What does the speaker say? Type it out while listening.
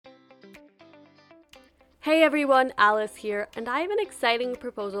Hey everyone, Alice here, and I have an exciting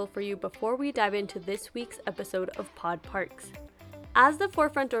proposal for you before we dive into this week's episode of Pod Parks. As the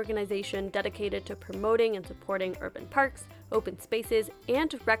Forefront organization dedicated to promoting and supporting urban parks, open spaces,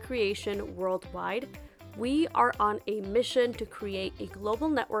 and recreation worldwide, we are on a mission to create a global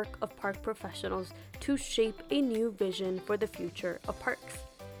network of park professionals to shape a new vision for the future of parks.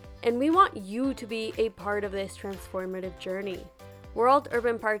 And we want you to be a part of this transformative journey. World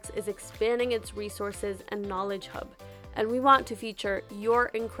Urban Parks is expanding its resources and knowledge hub, and we want to feature your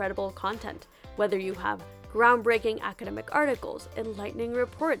incredible content, whether you have groundbreaking academic articles, enlightening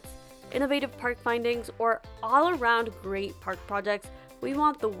reports, innovative park findings, or all-around great park projects. We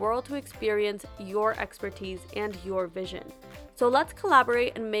want the world to experience your expertise and your vision. So let's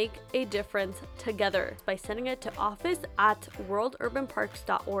collaborate and make a difference together by sending it to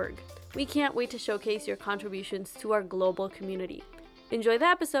office@worldurbanparks.org. We can't wait to showcase your contributions to our global community. Enjoy the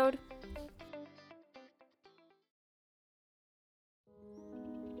episode!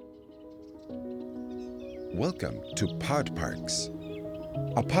 Welcome to Pod Parks,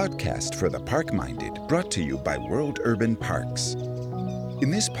 a podcast for the park-minded brought to you by World Urban Parks. In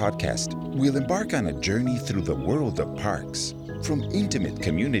this podcast, we'll embark on a journey through the world of parks, from intimate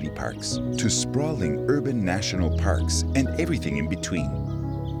community parks to sprawling urban national parks and everything in between.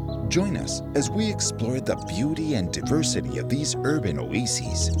 Join us as we explore the beauty and diversity of these urban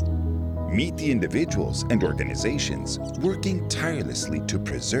oases. Meet the individuals and organizations working tirelessly to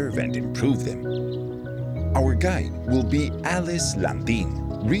preserve and improve them. Our guide will be Alice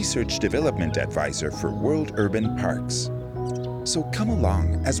Landin, Research Development Advisor for World Urban Parks. So come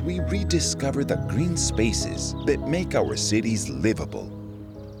along as we rediscover the green spaces that make our cities livable.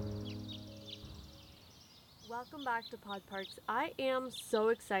 Welcome back to Pod Parks. I am so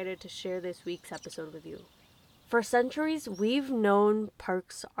excited to share this week's episode with you. For centuries, we've known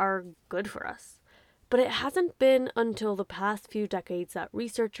parks are good for us, but it hasn't been until the past few decades that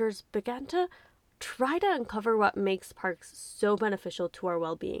researchers began to try to uncover what makes parks so beneficial to our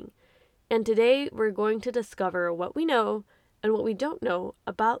well-being. And today, we're going to discover what we know and what we don't know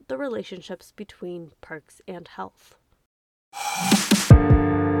about the relationships between parks and health.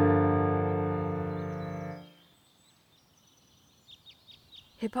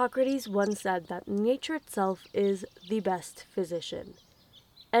 Hippocrates once said that nature itself is the best physician.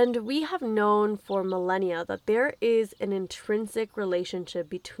 And we have known for millennia that there is an intrinsic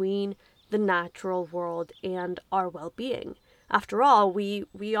relationship between the natural world and our well-being. After all, we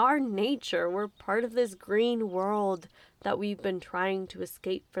are nature. We're part of this green world that we've been trying to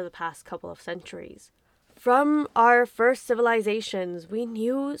escape for the past couple of centuries. From our first civilizations, we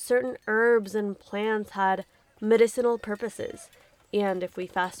knew certain herbs and plants had medicinal purposes. And if we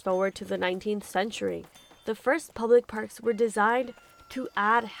fast forward to the 19th century, the first public parks were designed to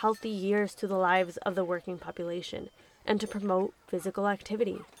add healthy years to the lives of the working population and to promote physical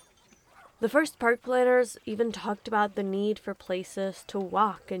activity. The first park planners even talked about the need for places to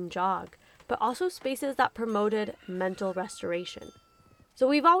walk and jog, but also spaces that promoted mental restoration. So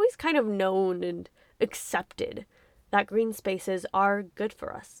we've always kind of known and accepted that green spaces are good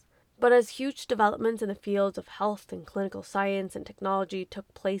for us. But as huge developments in the fields of health and clinical science and technology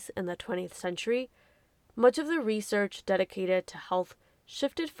took place in the 20th century, much of the research dedicated to health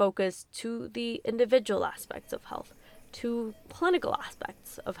shifted focus to the individual aspects of health, to clinical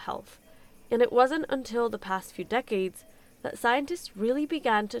aspects of health. And it wasn't until the past few decades that scientists really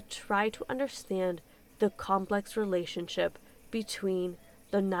began to try to understand the complex relationship between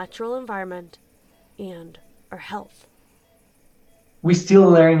the natural environment and our health. We're still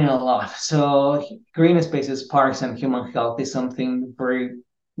learning a lot. So green spaces, parks, and human health is something very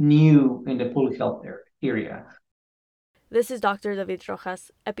new in the public health area. This is Dr. David Rojas,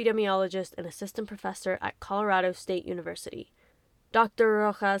 epidemiologist and assistant professor at Colorado State University. Dr.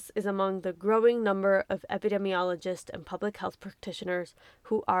 Rojas is among the growing number of epidemiologists and public health practitioners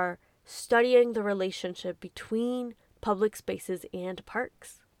who are studying the relationship between public spaces and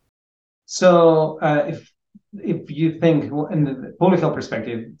parks. So if you think in the public health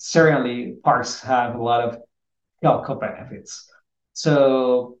perspective, certainly parks have a lot of health benefits.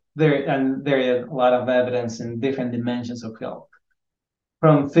 So there is a lot of evidence in different dimensions of health.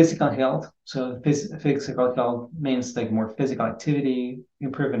 From physical health, so physical health means like more physical activity,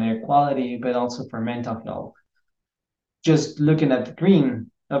 improving air quality, but also for mental health. Just looking at the green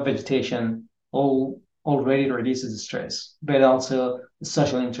of vegetation already reduces stress, but also the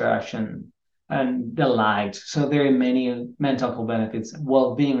social interaction and the light. So there are many mental health benefits,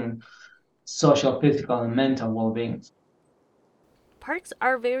 well-being, social, physical, and mental well-being. Parks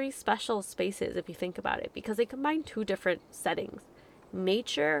are very special spaces if you think about it, because they combine two different settings,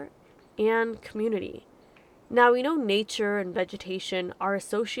 nature and community. Now, we know nature and vegetation are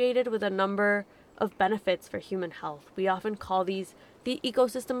associated with a number of benefits for human health. We often call these the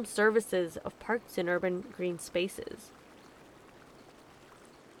ecosystem services of parks and urban green spaces.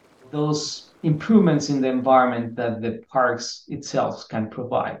 Those improvements in the environment that the parks itself can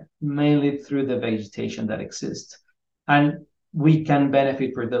provide, mainly through the vegetation that exists. And we can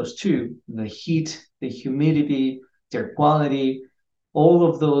benefit for those too. The heat, the humidity, their quality, all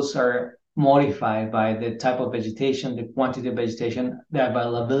of those are modified by the type of vegetation, the quantity of vegetation, the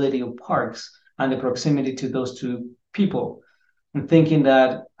availability of parks, and the proximity to those two people. And thinking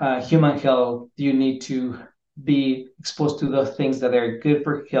that human health, you need to be exposed to those things that are good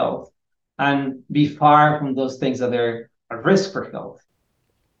for health and be far from those things that are a risk for health.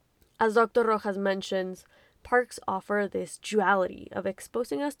 As Dr. Rojas mentions, parks offer this duality of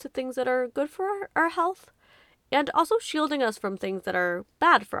exposing us to things that are good for our health and also shielding us from things that are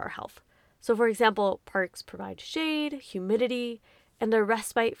bad for our health. So, for example, parks provide shade, humidity, and a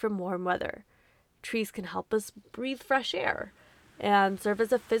respite from warm weather. Trees can help us breathe fresh air and serve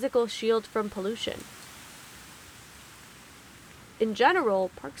as a physical shield from pollution. In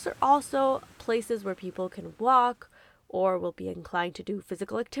general, parks are also places where people can walk or will be inclined to do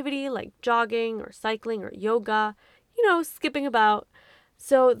physical activity like jogging or cycling or yoga, skipping about.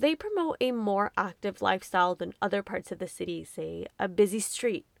 So they promote a more active lifestyle than other parts of the city, say a busy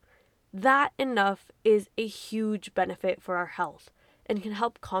street. That enough is a huge benefit for our health and can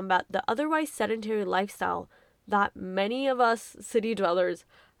help combat the otherwise sedentary lifestyle that many of us city dwellers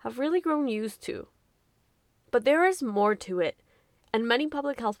have really grown used to. But there is more to it, and many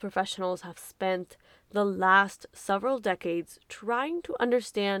public health professionals have spent the last several decades trying to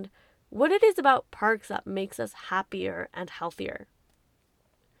understand what it is about parks that makes us happier and healthier.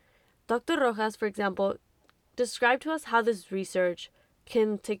 Dr. Rojas, for example, described to us how this research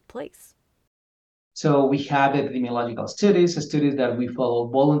can take place. So we have epidemiological studies that we follow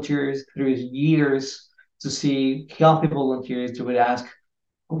volunteers through years to see healthy volunteers to ask,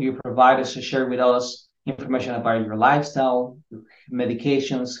 will you provide us to share with us information about your lifestyle,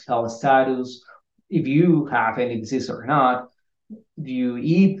 medications, health status, if you have any disease or not, do you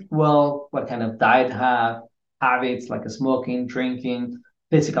eat well, what kind of diet have, habits like smoking, drinking,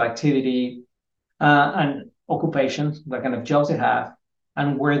 physical activity, and occupations, what kind of jobs they have,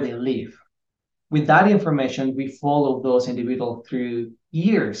 and where they live. With that information, we follow those individuals through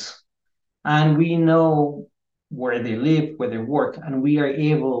years, and we know where they live, where they work, and we are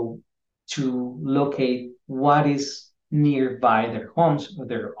able to locate what is nearby their homes or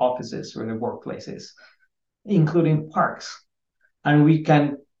their offices or their workplaces, including parks. And we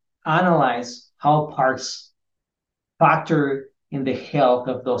can analyze how parks factor in the health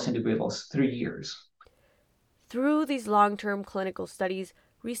of those individuals through years. Through these long-term clinical studies,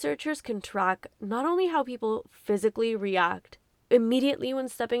 researchers can track not only how people physically react immediately when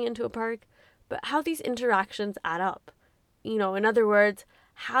stepping into a park, but how these interactions add up. In other words,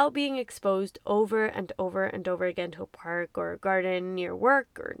 how being exposed over and over and over again to a park or a garden near work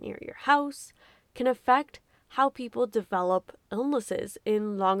or near your house can affect how people develop illnesses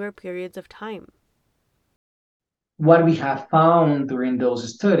in longer periods of time. What we have found during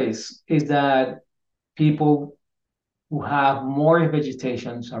those studies is that people who have more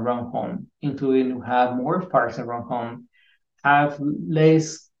vegetation around home, including who have more parks around home, have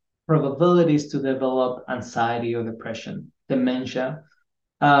less probabilities to develop anxiety or depression, dementia,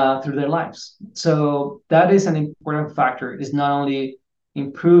 through their lives. So that is an important factor. Is not only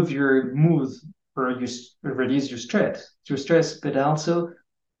improve your mood or reduce your stress, but also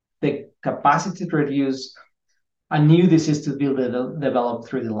the capacity to reduce a new disease to be developed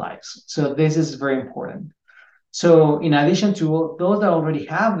through their lives. So this is very important. So in addition to those that already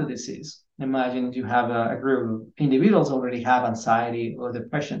have the disease, imagine you have a group of individuals already have anxiety or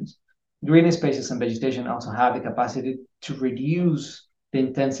depressions. Green spaces and vegetation also have the capacity to reduce the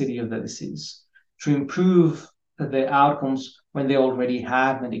intensity of the disease, to improve the outcomes when they already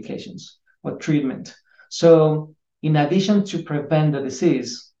have medications or treatment. So in addition to prevent the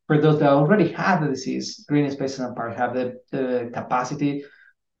disease, for those that already have the disease, green spaces and parks have the capacity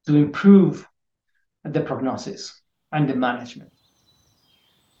to improve the prognosis and the management.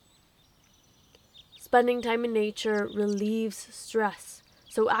 Spending time in nature relieves stress,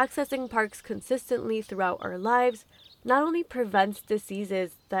 so accessing parks consistently throughout our lives not only prevents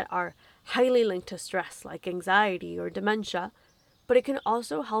diseases that are highly linked to stress, like anxiety or dementia, but it can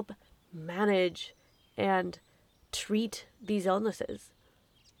also help manage and treat these illnesses.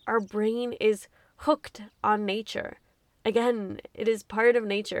 Our brain is hooked on nature. Again, it is part of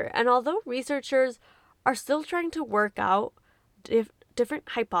nature. And although researchers are still trying to work out different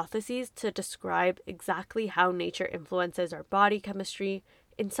hypotheses to describe exactly how nature influences our body chemistry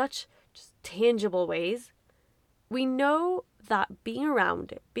in such just tangible ways. We know that being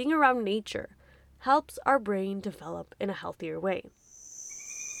around nature, helps our brain develop in a healthier way.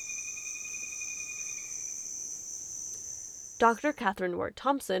 Dr. Catherine Ward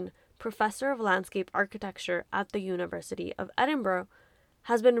Thompson, professor of landscape architecture at the University of Edinburgh,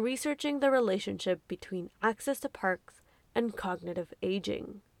 has been researching the relationship between access to parks and cognitive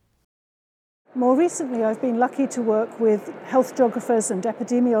aging. More recently, I've been lucky to work with health geographers and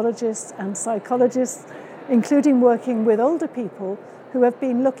epidemiologists and psychologists, including working with older people who have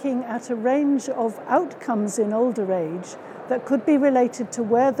been looking at a range of outcomes in older age that could be related to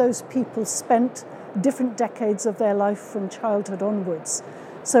where those people spent different decades of their life from childhood onwards.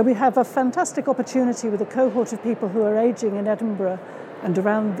 So we have a fantastic opportunity with a cohort of people who are aging in Edinburgh and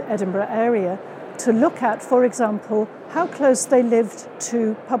around the Edinburgh area to look at, for example, how close they lived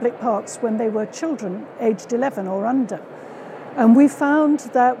to public parks when they were children, aged 11 or under. And we found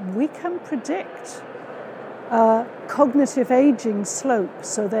that we can predict cognitive aging slope.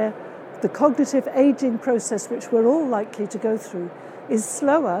 So the cognitive aging process, which we're all likely to go through, is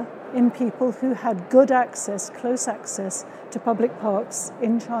slower in people who had good access, close access to public parks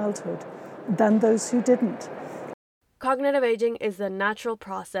in childhood than those who didn't. Cognitive aging is the natural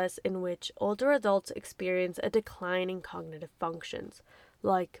process in which older adults experience a decline in cognitive functions,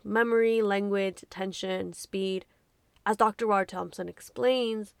 like memory, language, attention, speed. As Dr. Ward Thompson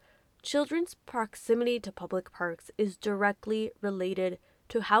explains, children's proximity to public parks is directly related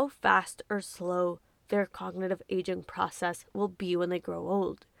to how fast or slow their cognitive aging process will be when they grow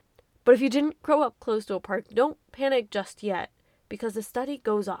old. But if you didn't grow up close to a park, don't panic just yet, because the study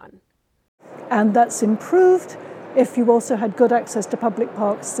goes on. And that's improved if you also had good access to public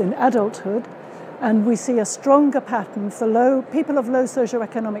parks in adulthood. And we see a stronger pattern for people of low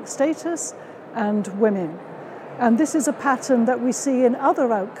socioeconomic status and women. And this is a pattern that we see in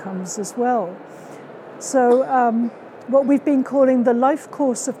other outcomes as well. So what we've been calling the life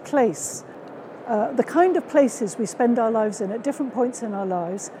course of place, the kind of places we spend our lives in at different points in our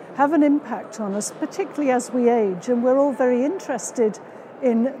lives have an impact on us, particularly as we age. And we're all very interested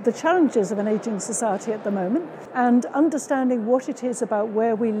in the challenges of an aging society at the moment, and understanding what it is about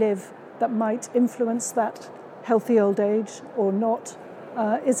where we live that might influence that healthy old age or not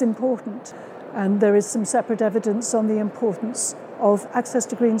is important. And there is some separate evidence on the importance of access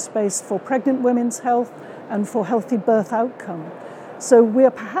to green space for pregnant women's health and for healthy birth outcome. So we're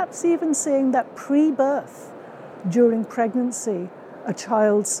perhaps even seeing that pre-birth, during pregnancy, a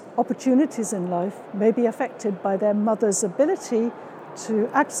child's opportunities in life may be affected by their mother's ability to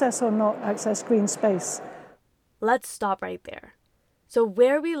access or not access green space. Let's stop right there. So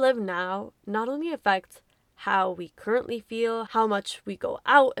where we live now not only affects how we currently feel, how much we go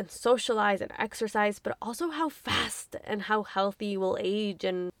out and socialize and exercise, but also how fast and how healthy we'll age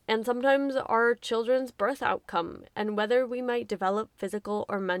and sometimes our children's birth outcome and whether we might develop physical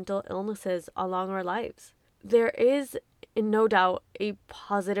or mental illnesses along our lives. There is, no doubt, a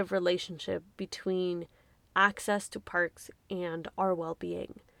positive relationship between access to parks and our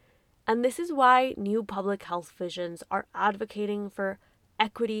well-being. And this is why new public health visions are advocating for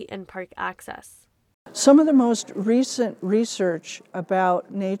equity in park access. Some of the most recent research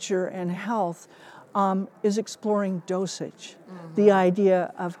about nature and health is exploring dosage. The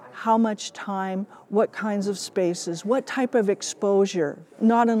idea of how much time, what kinds of spaces, what type of exposure,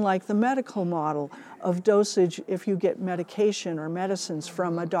 not unlike the medical model of dosage if you get medication or medicines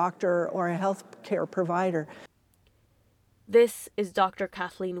from a doctor or a healthcare provider. This is Dr.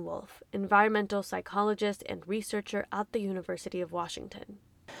 Kathleen Wolf, environmental psychologist and researcher at the University of Washington.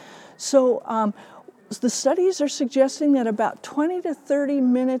 So the studies are suggesting that about 20 to 30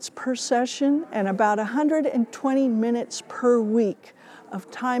 minutes per session and about 120 minutes per week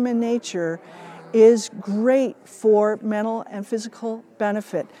of time in nature is great for mental and physical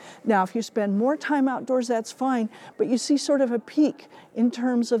benefit. Now, if you spend more time outdoors, that's fine, but you see sort of a peak in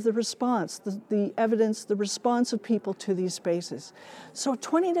terms of the response, the evidence, the response of people to these spaces. So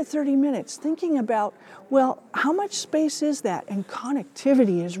 20 to 30 minutes, thinking about, well, how much space is that? And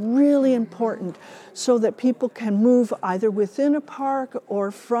connectivity is really important so that people can move either within a park or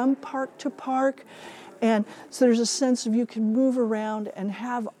from park to park. And so there's a sense of you can move around and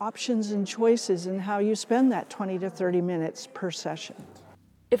have options and choices in how you spend that 20 to 30 minutes per session.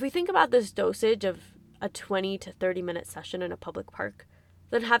 If we think about this dosage of a 20 to 30 minute session in a public park,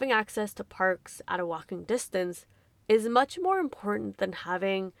 then having access to parks at a walking distance is much more important than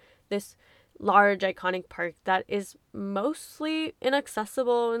having this large iconic park that is mostly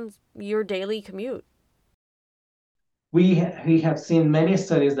inaccessible in your daily commute. we have seen many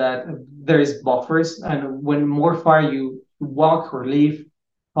studies that there is buffers, and when more far you walk or live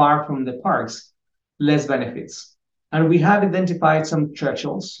far from the parks, less benefits. And we have identified some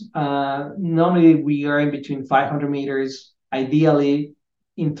thresholds. Normally, we are in between 500 meters, ideally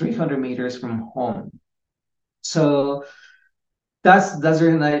in 300 meters from home. So that's the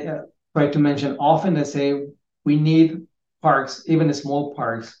reason I try to mention often. I say we need parks, even small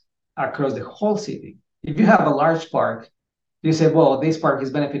parks, across the whole city. If you have a large park, you say, well, this park is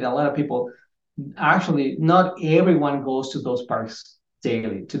benefiting a lot of people. Actually, not everyone goes to those parks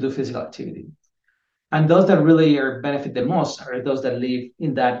daily to do physical activity. And those that really are benefit the most are those that live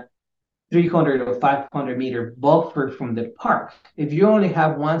in that 300 or 500-meter buffer from the park. If you only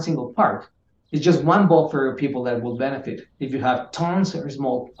have one single park, it's just one buffer of people that will benefit. If you have tons of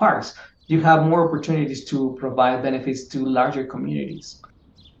small parks, you have more opportunities to provide benefits to larger communities.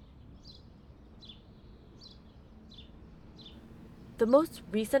 The most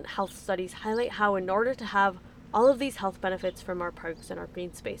recent health studies highlight how, in order to have all of these health benefits from our parks and our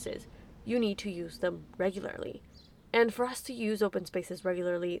green spaces, you need to use them regularly. And for us to use open spaces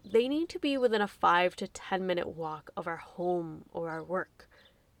regularly, they need to be within a 5 to 10 minute walk of our home or our work.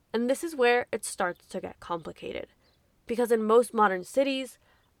 And this is where it starts to get complicated. Because in most modern cities,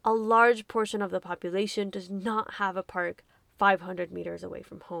 a large portion of the population does not have a park 500 meters away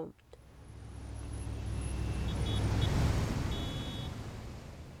from home.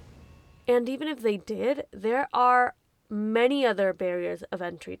 And even if they did, there are many other barriers of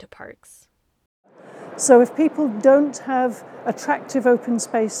entry to parks. So if people don't have attractive open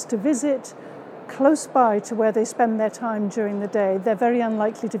space to visit close by to where they spend their time during the day, they're very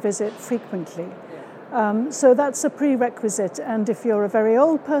unlikely to visit frequently. So that's a prerequisite. And if you're a very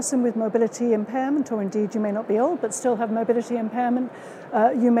old person with mobility impairment, or indeed you may not be old but still have mobility impairment,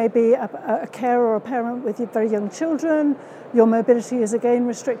 you may be a carer or a parent with very young children, your mobility is again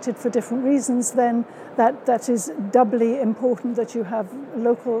restricted for different reasons, then that is doubly important that you have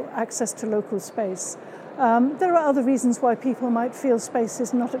local access to local space. There are other reasons why people might feel space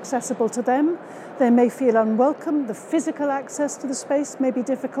is not accessible to them. They may feel unwelcome. The physical access to the space may be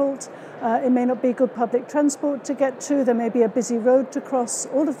difficult. It may not be good public transport to get to. There may be a busy road to cross.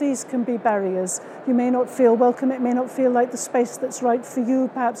 All of these can be barriers. You may not feel welcome. It may not feel like the space that's right for you.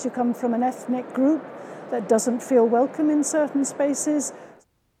 Perhaps you come from an ethnic group that doesn't feel welcome in certain spaces.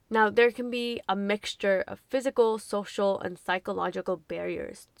 Now, there can be a mixture of physical, social, and psychological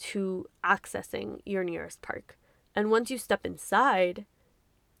barriers to accessing your nearest park. And once you step inside,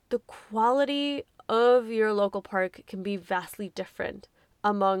 the quality of your local park can be vastly different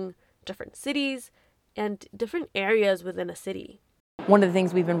among different cities and different areas within a city. One of the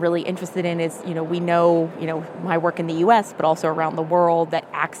things we've been really interested in is, we know, my work in the U.S., but also around the world, that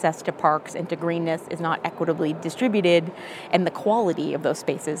access to parks and to greenness is not equitably distributed, and the quality of those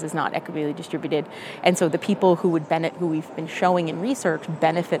spaces is not equitably distributed. And so the people who we've been showing in research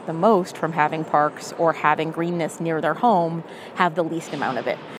benefit the most from having parks or having greenness near their home have the least amount of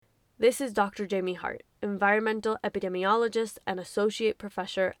it. This is Dr. Jamie Hart, environmental epidemiologist and associate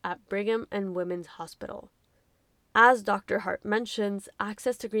professor at Brigham and Women's Hospital. As Dr. Hart mentions,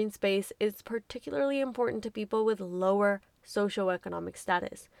 access to green space is particularly important to people with lower socioeconomic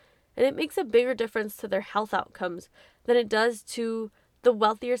status, and it makes a bigger difference to their health outcomes than it does to the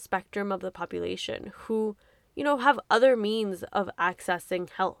wealthier spectrum of the population who, have other means of accessing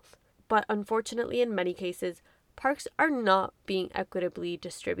health. But unfortunately, in many cases, parks are not being equitably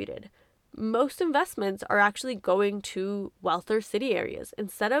distributed. Most investments are actually going to wealthier city areas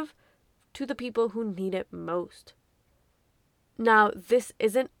instead of to the people who need it most. Now, this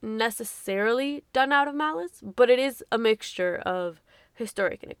isn't necessarily done out of malice, but it is a mixture of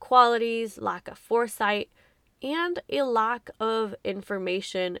historic inequalities, lack of foresight, and a lack of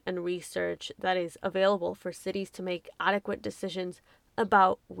information and research that is available for cities to make adequate decisions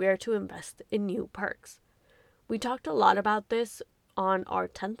about where to invest in new parks. We talked a lot about this on our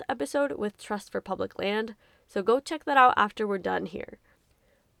 10th episode with Trust for Public Land, so go check that out after we're done here.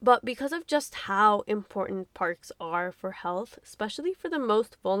 But because of just how important parks are for health, especially for the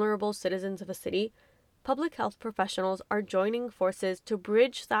most vulnerable citizens of a city, public health professionals are joining forces to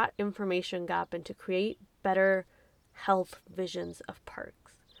bridge that information gap and to create better health visions of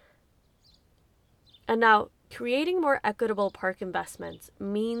parks. And now, creating more equitable park investments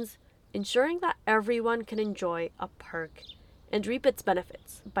means ensuring that everyone can enjoy a park and reap its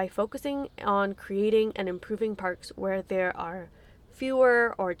benefits by focusing on creating and improving parks where there are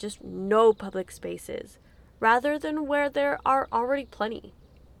fewer or just no public spaces, rather than where there are already plenty.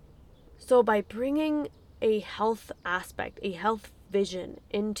 So by bringing a health aspect, a health vision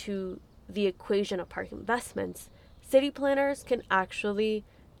into the equation of park investments, city planners can actually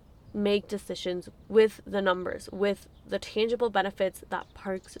make decisions with the numbers, with the tangible benefits that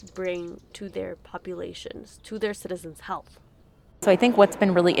parks bring to their populations, to their citizens' health. So I think what's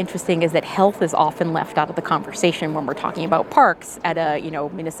been really interesting is that health is often left out of the conversation when we're talking about parks at a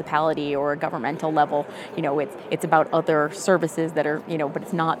municipality or a governmental level. It's about other services that are but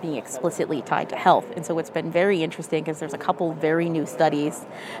it's not being explicitly tied to health. And so what's been very interesting is there's a couple very new studies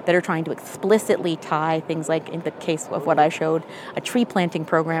that are trying to explicitly tie things like, in the case of what I showed, a tree planting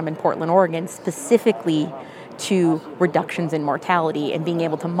program in Portland, Oregon, specifically to reductions in mortality, and being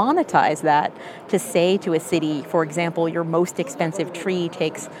able to monetize that to say to a city, for example, your most expensive tree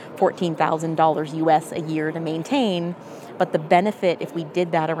takes $14,000 US a year to maintain, but the benefit if we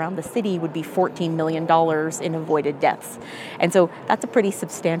did that around the city would be $14 million in avoided deaths. And so that's a pretty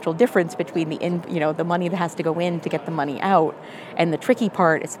substantial difference between the money that has to go in to get the money out. And the tricky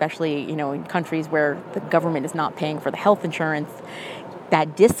part, especially in countries where the government is not paying for the health insurance,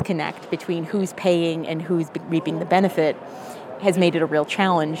 that disconnect between who's paying and who's reaping the benefit has made it a real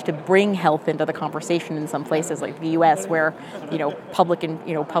challenge to bring health into the conversation in some places like the U.S., where public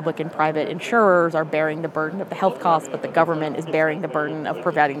and private insurers are bearing the burden of the health costs, but the government is bearing the burden of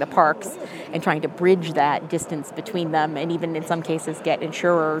providing the parks and trying to bridge that distance between them, and even in some cases get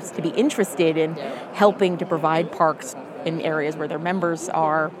insurers to be interested in helping to provide parks in areas where their members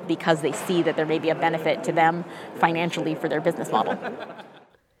are, because they see that there may be a benefit to them financially for their business model.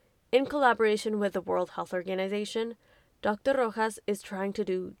 In collaboration with the World Health Organization, Dr. Rojas is trying to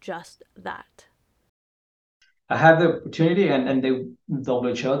do just that. I have the opportunity, and the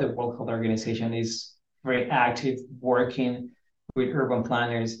WHO, the World Health Organization, is very active working with urban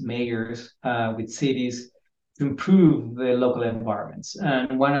planners, mayors, with cities to improve the local environments.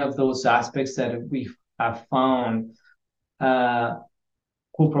 And one of those aspects that we have found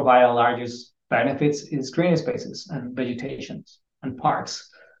could provide the largest benefits is green spaces and vegetation and parks.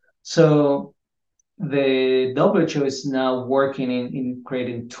 So the WHO is now working in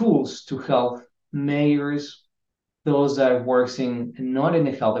creating tools to help mayors, those that works not in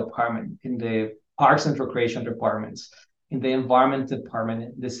the health department, in the parks and recreation departments, in the environment department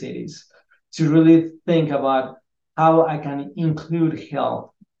in the cities, to really think about how I can include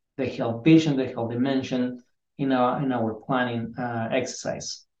health, the health vision, the health dimension in our planning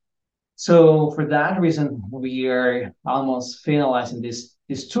exercise. So for that reason, we are almost finalizing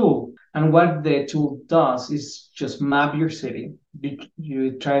this tool. And what the tool does is just map your city.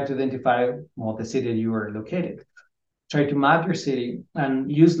 You try to identify the city you are located. Try to map your city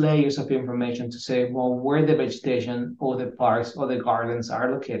and use layers of information to say, where the vegetation or the parks or the gardens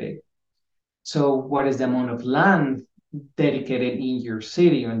are located. So what is the amount of land dedicated in your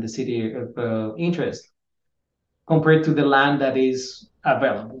city or in the city of interest compared to the land that is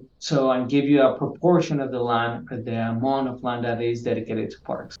available. So I'll give you a proportion of the land, the amount of land that is dedicated to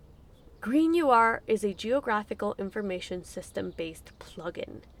parks. GreenUR is a geographical information system-based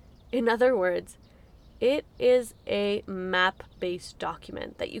plugin. In other words, it is a map-based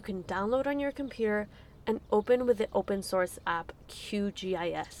document that you can download on your computer and open with the open source app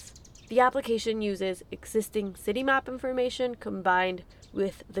QGIS. The application uses existing city map information combined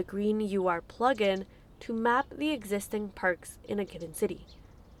with the GreenUR plugin to map the existing parks in a given city.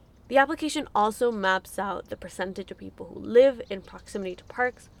 The application also maps out the percentage of people who live in proximity to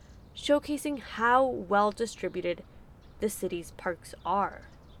parks, showcasing how well distributed the city's parks are.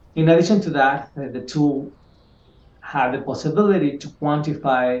 In addition to that, the tool had the possibility to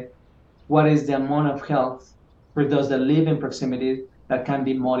quantify what is the amount of health for those that live in proximity that can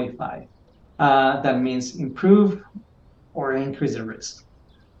be modified. That means improve or increase the risk.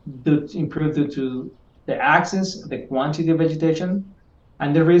 Improve due to the access, the quantity of vegetation,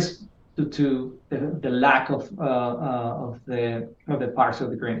 and the risk due to the lack of the parks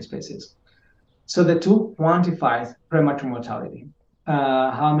of the green spaces. So the tool quantifies premature mortality,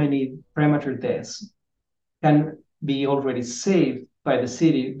 how many premature deaths can be already saved by the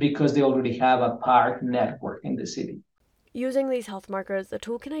city because they already have a park network in the city. Using these health markers, the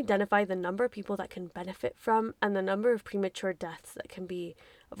tool can identify the number of people that can benefit from and the number of premature deaths that can be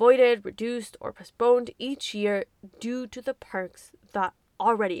avoided, reduced, or postponed each year due to the parks that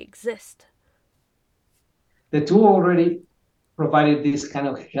already exist. The tool already provided this kind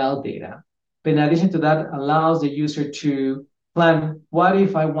of health data, but in addition to that, allows the user to plan, what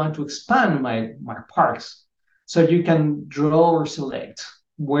if I want to expand my parks? So you can draw or select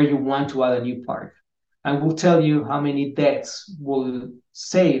where you want to add a new park. And will tell you how many deaths will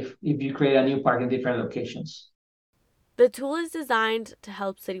save if you create a new park in different locations. The tool is designed to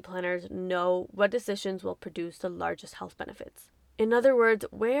help city planners know what decisions will produce the largest health benefits. In other words,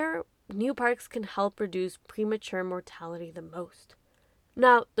 where new parks can help reduce premature mortality the most.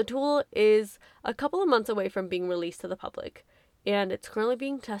 Now, the tool is a couple of months away from being released to the public, and it's currently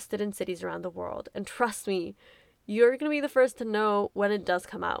being tested in cities around the world. And trust me, you're going to be the first to know when it does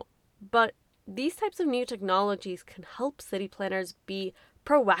come out. But these types of new technologies can help city planners be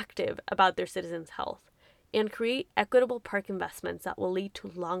proactive about their citizens' health and create equitable park investments that will lead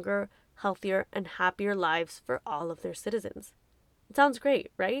to longer, healthier, and happier lives for all of their citizens. It sounds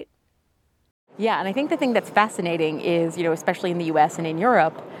great, right? Yeah, and I think the thing that's fascinating is, especially in the US and in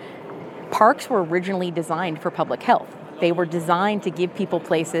Europe, parks were originally designed for public health. They were designed to give people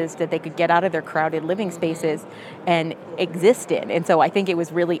places that they could get out of their crowded living spaces and exist in. And so I think it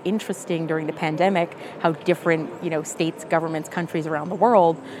was really interesting during the pandemic how different, states, governments, countries around the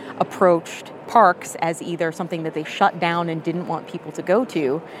world approached parks as either something that they shut down and didn't want people to go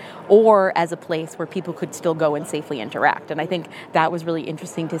to, or as a place where people could still go and safely interact. And I think that was really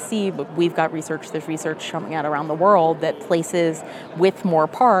interesting to see. But there's research coming out around the world that places with more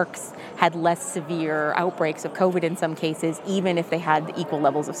parks had less severe outbreaks of COVID in some cases, even if they had the equal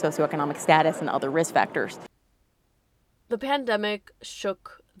levels of socioeconomic status and other risk factors. The pandemic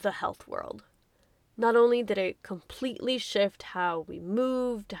shook the health world. Not only did it completely shift how we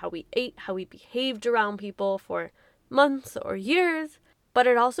moved, how we ate, how we behaved around people for months or years, but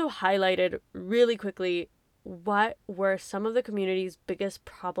it also highlighted really quickly what were some of the community's biggest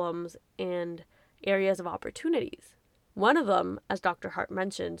problems and areas of opportunities. One of them, as Dr. Hart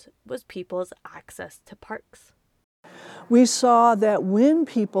mentioned, was people's access to parks. We saw that when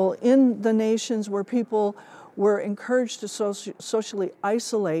people in the nations where people were encouraged to socially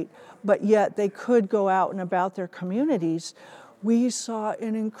isolate, but yet they could go out and about their communities, we saw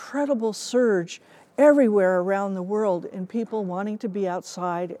an incredible surge everywhere around the world in people wanting to be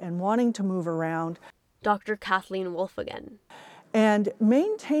outside and wanting to move around. Dr. Kathleen Wolf again. And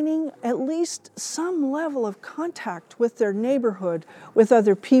maintaining at least some level of contact with their neighborhood, with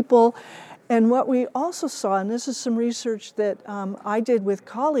other people. And what we also saw, and this is some research that I did with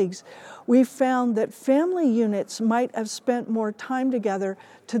colleagues, we found that family units might have spent more time together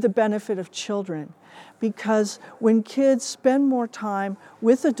to the benefit of children. Because when kids spend more time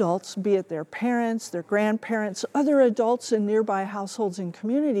with adults, be it their parents, their grandparents, other adults in nearby households and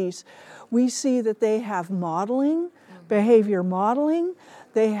communities, we see that they have modeling, behavior modeling,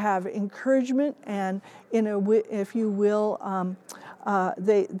 they have encouragement, and if you will,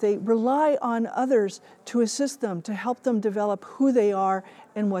 they rely on others to assist them, to help them develop who they are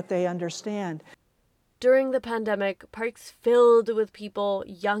and what they understand. During the pandemic, parks filled with people,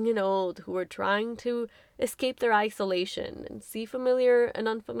 young and old, who were trying to escape their isolation and see familiar and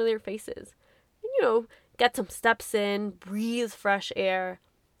unfamiliar faces. And, get some steps in, breathe fresh air.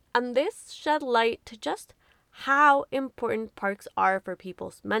 And this shed light to just how important parks are for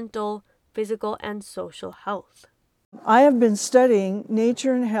people's mental, physical, and social health. I have been studying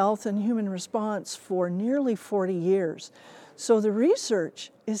nature and health and human response for nearly 40 years. So the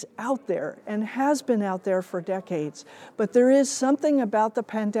research is out there and has been out there for decades. But there is something about the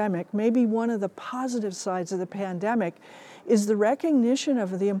pandemic, maybe one of the positive sides of the pandemic, is the recognition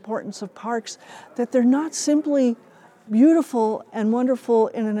of the importance of parks, that they're not simply beautiful and wonderful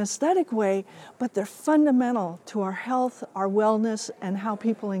in an aesthetic way, but they're fundamental to our health, our wellness, and how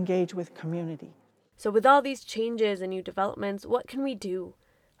people engage with community. So with all these changes and new developments, what can we do?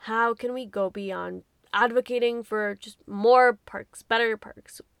 How can we go beyond advocating for just more parks, better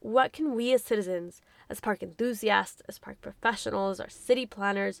parks? What can we as citizens, as park enthusiasts, as park professionals, our city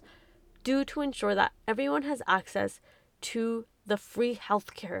planners, do to ensure that everyone has access to the free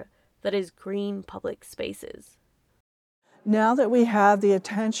healthcare that is green public spaces? Now that we have the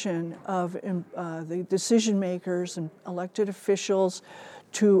attention of the decision makers and elected officials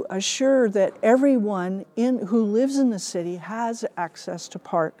to assure that everyone who lives in the city has access to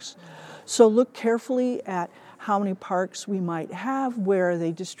parks. So look carefully at how many parks we might have, where are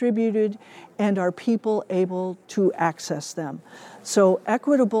they distributed, and are people able to access them? So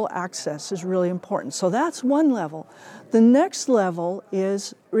equitable access is really important. So that's one level. The next level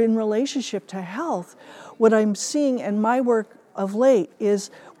is in relationship to health. What I'm seeing in my work of late is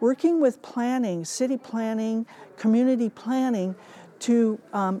working with planning, city planning, community planning, to,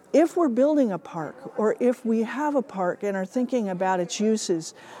 if we're building a park or if we have a park and are thinking about its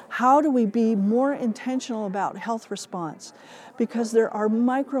uses, how do we be more intentional about health response? Because there are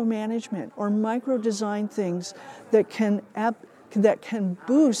micromanagement or micro-design things that can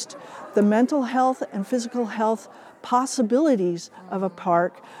boost the mental health and physical health possibilities of a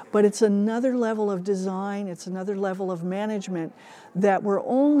park, but it's another level of design, it's another level of management that we're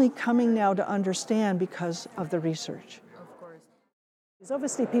only coming now to understand because of the research.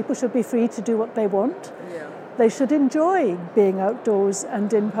 Obviously, people should be free to do what they want. They should enjoy being outdoors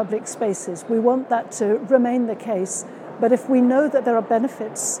and in public spaces. We want that to remain the case. But if we know that there are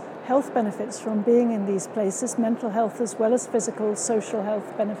benefits, health benefits from being in these places, mental health as well as physical, social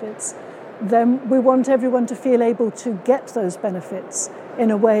health benefits, then we want everyone to feel able to get those benefits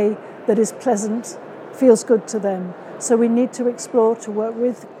in a way that is pleasant, feels good to them. So we need to explore, to work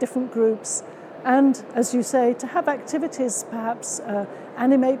with different groups, and, as you say, to have activities, perhaps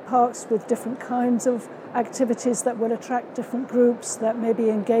animate parks with different kinds of activities that will attract different groups, that maybe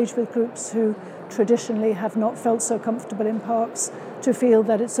engage with groups who traditionally have not felt so comfortable in parks, to feel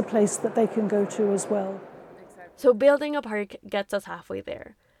that it's a place that they can go to as well. So building a park gets us halfway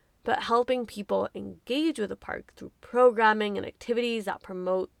there, but helping people engage with a park through programming and activities that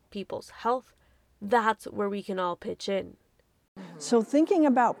promote people's health, that's where we can all pitch in. So thinking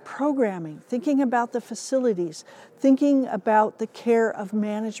about programming, thinking about the facilities, thinking about the care of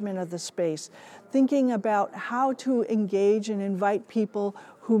management of the space, thinking about how to engage and invite people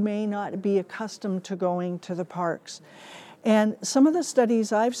who may not be accustomed to going to the parks. And some of the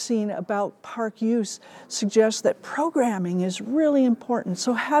studies I've seen about park use suggest that programming is really important.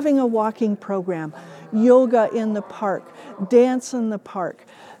 So having a walking program, yoga in the park, dance in the park.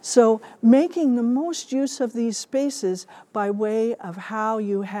 So making the most use of these spaces by way of how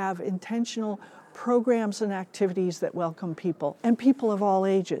you have intentional programs and activities that welcome people, and people of all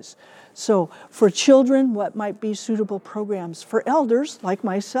ages. So for children, what might be suitable programs? For elders, like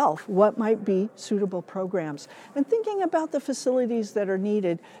myself, what might be suitable programs? And thinking about the facilities that are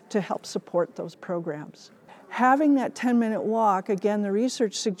needed to help support those programs. Having that 10-minute walk, again, the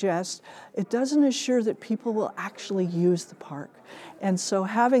research suggests it doesn't assure that people will actually use the park. And so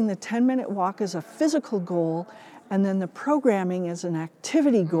having the 10-minute walk as a physical goal and then the programming as an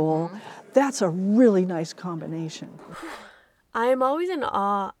activity goal, that's a really nice combination. I am always in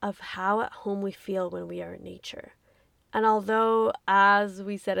awe of how at home we feel when we are in nature. And although, as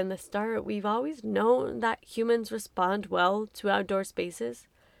we said in the start, we've always known that humans respond well to outdoor spaces,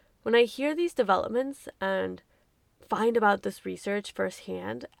 when I hear these developments and find about this research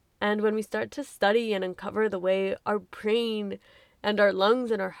firsthand, and when we start to study and uncover the way our brain and our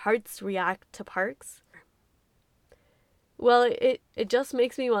lungs and our hearts react to parks, well, it just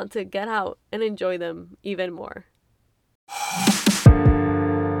makes me want to get out and enjoy them even more.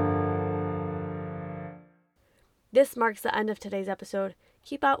 This marks the end of today's episode.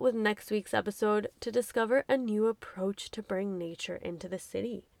 Keep out with next week's episode to discover a new approach to bring nature into the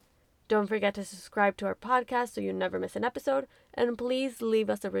city. Don't forget to subscribe to our podcast so you never miss an episode, and please leave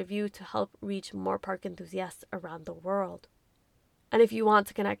us a review to help reach more park enthusiasts around the world. And if you want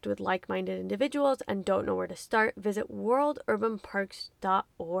to connect with like-minded individuals and don't know where to start, visit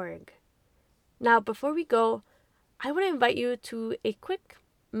worldurbanparks.org. Now, before we go, I want to invite you to a quick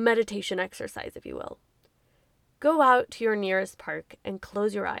meditation exercise, if you will. Go out to your nearest park and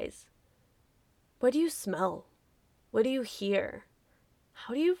close your eyes. What do you smell? What do you hear?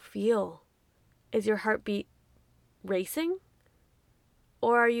 How do you feel? Is your heartbeat racing?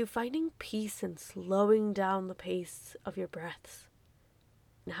 Or are you finding peace and slowing down the pace of your breaths?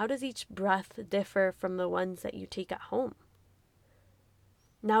 And how does each breath differ from the ones that you take at home?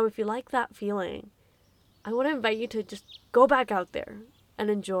 Now, if you like that feeling, I want to invite you to just go back out there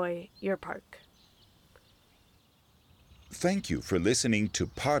and enjoy your park. Thank you for listening to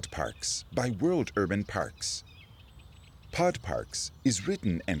Pod Parks by World Urban Parks. Pod Parks is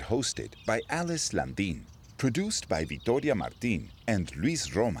written and hosted by Alice Landin, produced by Victoria Martin and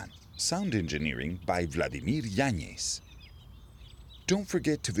Luis Roman, sound engineering by Vladimir Yanez. Don't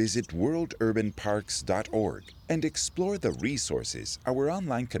forget to visit worldurbanparks.org and explore the resources our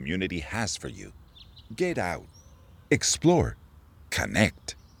online community has for you. Get out, explore,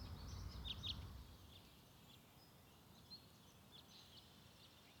 connect.